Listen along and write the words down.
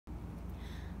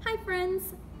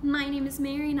friends, my name is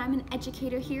Mary and I'm an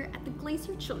educator here at the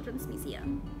Glacier Children's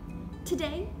Museum.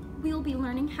 Today, we'll be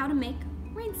learning how to make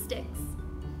Rainsticks.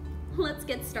 Let's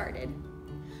get started.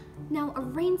 Now, a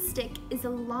rainstick is a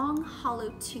long,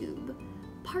 hollow tube,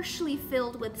 partially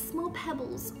filled with small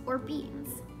pebbles or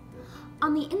beans.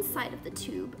 On the inside of the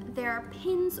tube, there are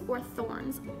pins or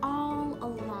thorns all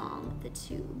along the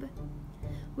tube.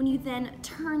 When you then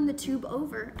turn the tube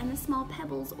over and the small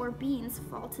pebbles or beans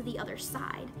fall to the other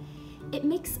side, it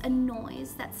makes a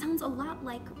noise that sounds a lot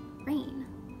like rain.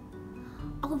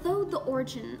 Although the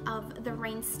origin of the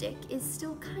rainstick is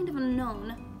still kind of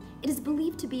unknown, it is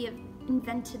believed to be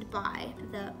invented by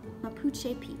the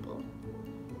Mapuche people,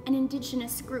 an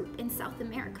indigenous group in South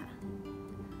America.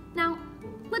 Now,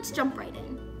 let's jump right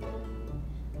in.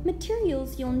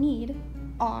 Materials you'll need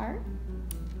are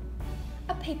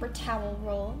a paper towel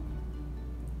roll,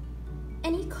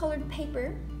 any colored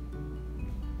paper,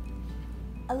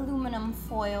 aluminum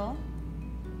foil,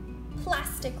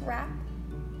 plastic wrap,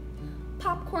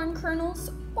 popcorn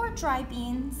kernels or dry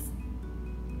beans,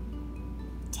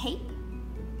 tape,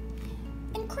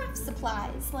 and craft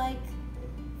supplies like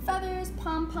feathers,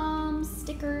 pom-poms,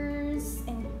 stickers,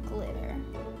 and glitter.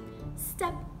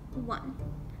 Step 1.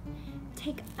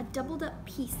 Take a doubled up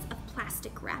piece of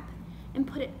plastic wrap and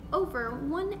put it over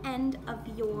one end of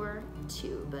your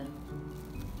tube.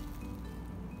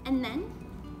 And then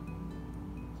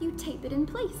you tape it in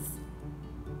place.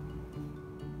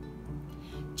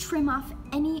 Trim off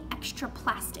any extra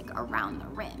plastic around the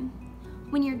rim.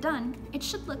 When you're done, it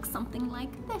should look something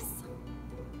like this.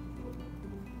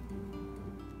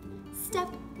 Step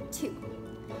 2.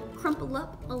 Crumple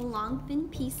up a long, thin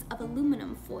piece of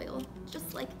aluminum foil,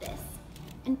 just like this,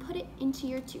 and put it into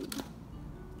your tube.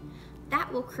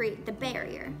 That will create the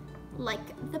barrier,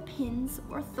 like the pins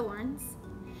or thorns,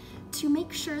 to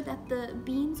make sure that the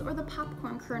beans or the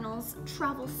popcorn kernels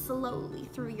travel slowly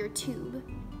through your tube,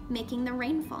 making the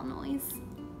rainfall noise.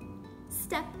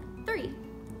 Step 3.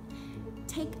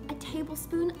 Take a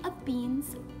tablespoon of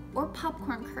beans or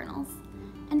popcorn kernels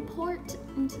and pour it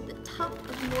into the top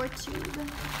of your tube.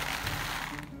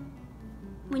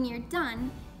 When you're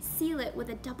done, seal it with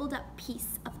a doubled up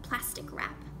piece of plastic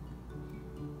wrap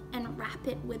and wrap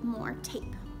it with more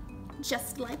tape,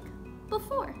 just like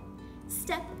before.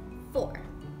 Step 4.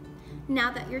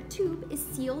 Now that your tube is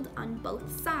sealed on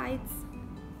both sides,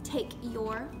 take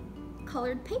your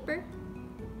colored paper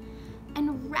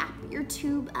and wrap your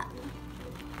tube up.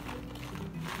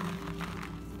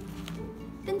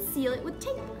 Then seal it with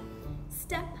tape.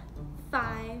 Step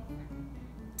 5.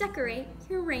 Decorate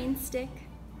your rain stick.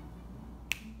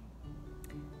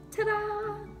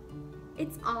 Ta-da!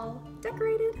 It's all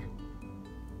decorated.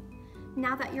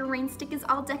 Now that your rain stick is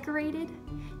all decorated,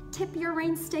 tip your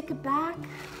rain stick back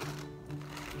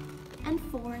and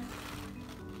forth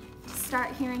to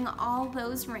start hearing all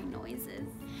those rain noises.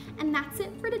 And that's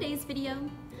it for today's video.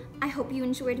 I hope you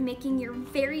enjoyed making your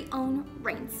very own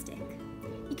rain stick.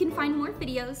 You can find more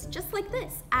videos just like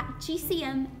this at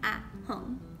GCM at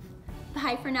Home.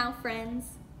 Bye for now, friends.